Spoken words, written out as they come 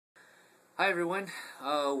Hi everyone.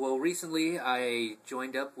 Well, recently I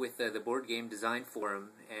joined up with the Board Game Design Forum,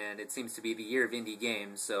 and it seems to be the year of indie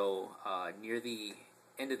games. So near the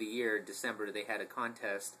end of the year, December, they had a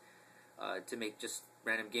contest to make just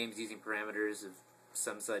random games using parameters of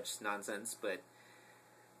some such nonsense. But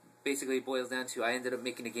basically, it boils down to I ended up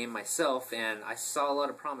making a game myself, and I saw a lot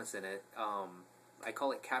of promise in it. I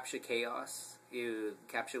call it CAPTCHA Chaos.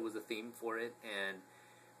 CAPTCHA was the theme for it, and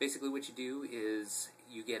basically what you do is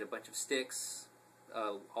you get a bunch of sticks,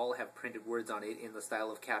 all have printed words on it in the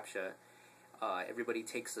style of CAPTCHA. Everybody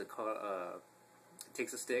takes a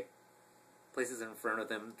stick, places it in front of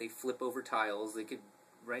them, they flip over tiles. They could,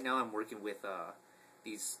 right now I'm working with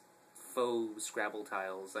these faux Scrabble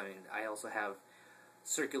tiles. I mean, I also have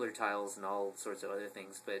circular tiles and all sorts of other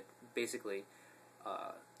things, but basically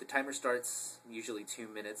the timer starts, usually 2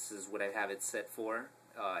 minutes is what I have it set for.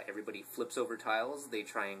 Everybody flips over tiles. They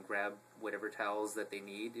try and grab whatever tiles that they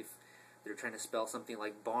need. If they're trying to spell something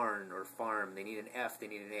like barn or farm, they need an F, they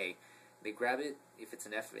need an A. They grab it. If it's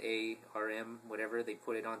an F, A, R, M, whatever, they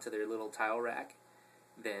put it onto their little tile rack.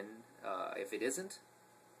 Then, if it isn't,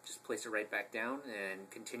 just place it right back down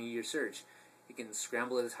and continue your search. You can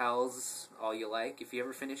scramble the tiles all you like. If you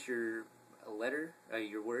ever finish your letter,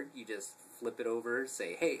 your word, you just flip it over,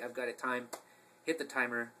 say, hey, I've got it timed, hit the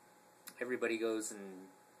timer. Everybody goes and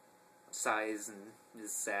sighs and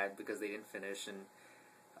is sad because they didn't finish, and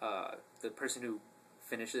the person who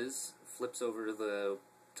finishes flips over the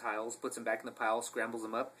tiles, puts them back in the pile, scrambles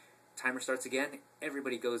them up, timer starts again,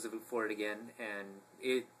 everybody goes for it again, and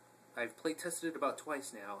I've play tested it about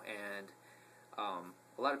twice now, and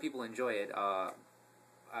a lot of people enjoy it. I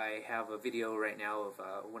have a video right now of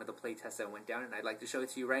one of the play tests that went down, and I'd like to show it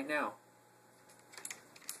to you right now.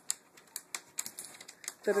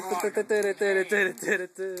 Fuck,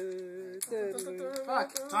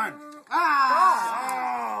 time.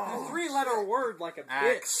 A three-letter word like a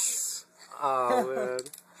bitch. Oh, man.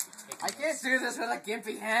 I can't do this with a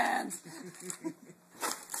gimpy hand.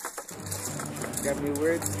 Got a new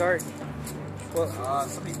word, start. Well,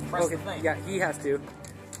 Somebody press the thing. Yeah, he has to.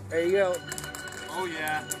 There you go. Oh,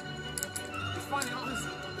 yeah. He's finding all his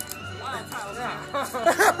wild tiles now.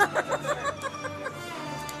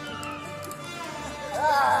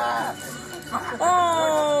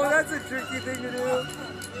 Oh, that's a tricky thing to do.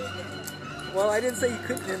 Well, I didn't say you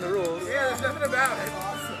couldn't in the rules. Yeah, there's nothing about it.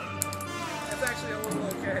 That's actually a little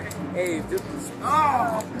okay. Hey,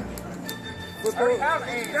 Oh! flip I already over. have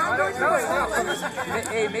eight.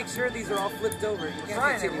 Hey, make sure these are all flipped over. You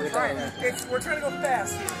can't continue We're with trying that. it. We're trying to go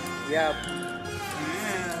fast here. Yeah.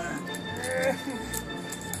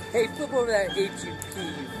 Hey, flip over that HUP, you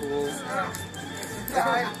fools.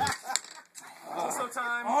 Also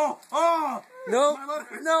time. No,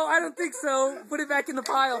 no, I don't think so. Put it back in the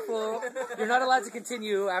pile, fool. You're not allowed to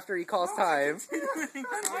continue after he calls time.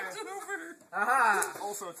 Aha!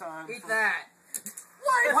 Also time. Eat that.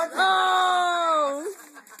 What? Oh!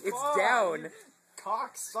 It's down.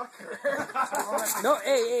 Cocksucker. No,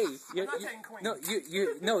 hey. I'm not taking queen.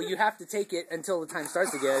 No, you have to take it until the time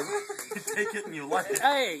starts again. You take it and you like it.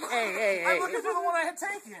 Hey. I'm looking for the one I had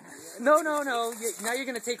taken. No. Now you're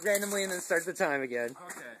gonna take randomly and then start the time again.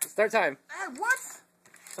 Okay. Start time. What?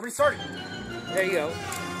 Somebody started. There you go.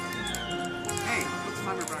 Hey, put the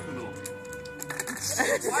timer back in the middle.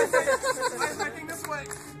 Why is my thing this way?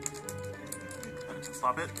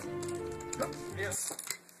 Stop it. Yes.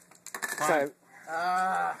 Time.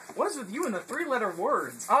 What is with you and the three-letter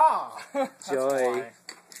words? Ah! Joy.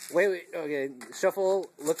 Wait. Okay. Shuffle.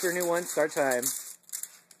 Look for a new one. Start time.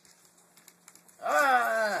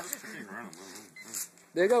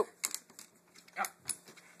 There you go.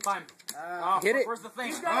 Time. Hit it. Where's the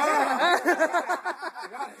thing? it. Got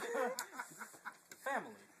it.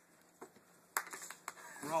 Family.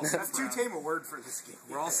 That's too tame a word for this game.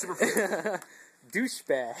 We're all super.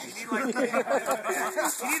 Douchebag.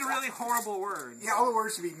 You need really horrible words. Yeah, all the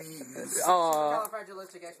words should be mean.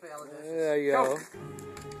 There you go.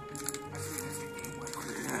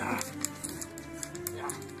 Yeah.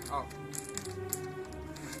 Oh.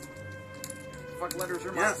 Fuck letters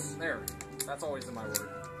are mine. Yes. There. That's always in my word.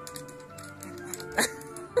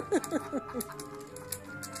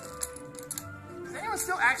 Is anyone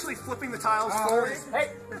still actually flipping the tiles forward?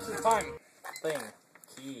 Hey, it's the time. Thing.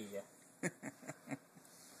 Key.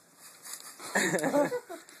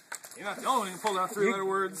 You're not the only one who can pull down three-letter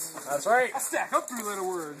words. That's right. I stack up three-letter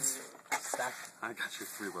words. Stack. I got your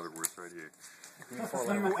three-letter words right here. Give me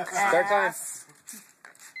four-letter. Start time.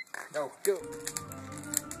 Go. Go.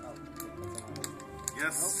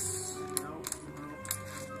 Yes. No.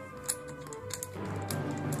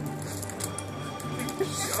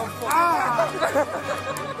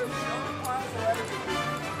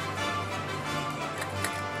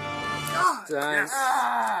 Time.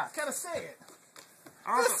 Gotta say it. I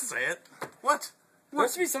don't have to say it. What? There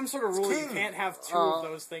has to be some sort of rule you king. can't have two of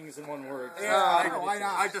those things in one word. Yeah, why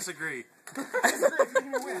not? I disagree.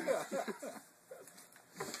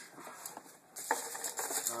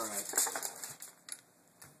 Alright.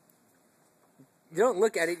 You don't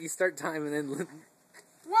look at it, you start time and then...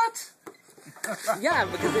 What? Yeah,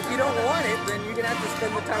 because if you don't want it, then you're going to have to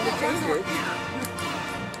spend the time to change it.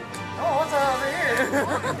 Oh, what's over here?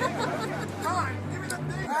 Time! Give me the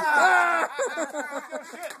thing! Oh,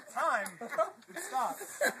 shit! Time! Stop.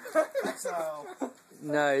 So...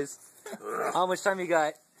 Nice. How much time you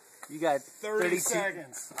got? You got 30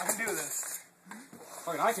 seconds. I can do this.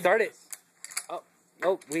 Fucking, I can Start it.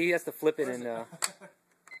 Oh, he has to flip it and... Ow.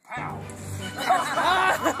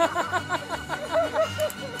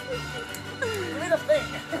 Give me the thing!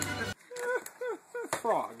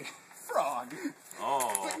 Frog. Frog.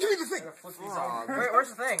 Oh. Give me the thing! Frog. Wait, where's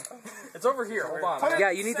the thing? It's over here. Hold on.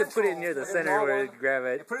 Yeah, you need to put it near the center where to grab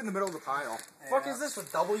it. Put it in the middle of the pile. Fuck is this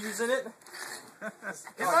with W's in it? Is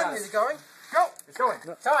it going? Go! It's going.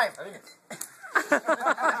 Time!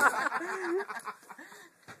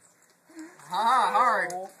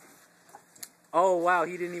 Hard. Oh, wow,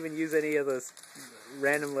 he didn't even use any of those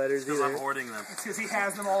random letters Because I'm either. hoarding them. It's because he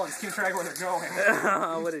has them all and he's keeping track of where they're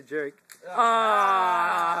going. What a jerk.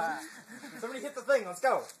 Ah! Somebody hit the thing. Let's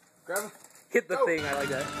go. Grab it. Hit the thing, I like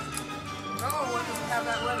that. No, it doesn't have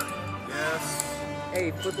that letter. Yes.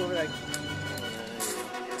 Hey, flip over that.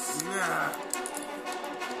 Nah.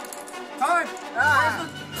 Time!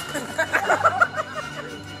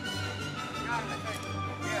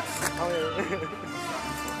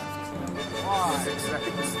 Oh, 6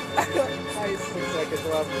 seconds. Nice, 6 seconds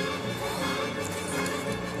left.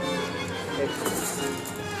 Okay.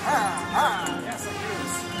 Yes, I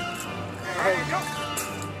use.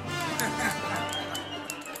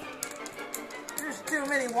 There's too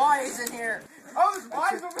many Y's in here. Oh, there's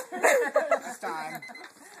Y's over here. This time.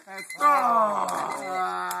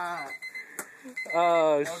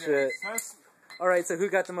 Oh, shit. That's- Alright, so who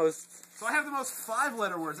got the most? So I have the most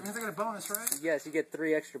 5-letter words. That means I get a bonus, right? Yes, you get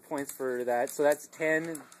 3 extra points for that. So that's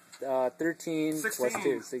 10, 13, 16. plus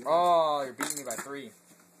 2. 16. Oh, you're beating me by 3.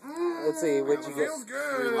 Let's see, what'd you get? Feels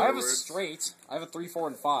good. I have a straight. I have a 3, 4,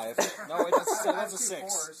 and 5. No, that's a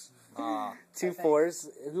 6. 2 4s.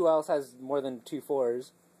 Who else has more than 2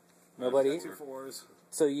 4s? Nobody? 2 4s.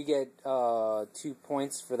 So you get 2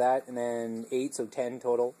 points for that, and then 8, so 10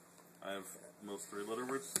 total. I have most 3-letter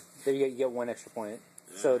words. Then you get 1 extra point.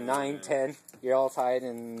 So 9, 10. You're all tied,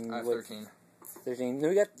 and I have what- 13. 13. No,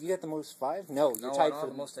 you got the most 5? No, you're No, tied I don't for have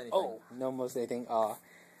the most anything. Oh, no most anything. So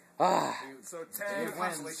 10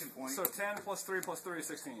 consolation point. So 10 plus 3 plus 3 is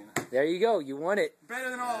 16. There you go. You won it. Better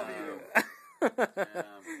than all of you.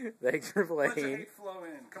 Thanks for Let your playing. hate flow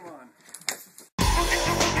in. Come on.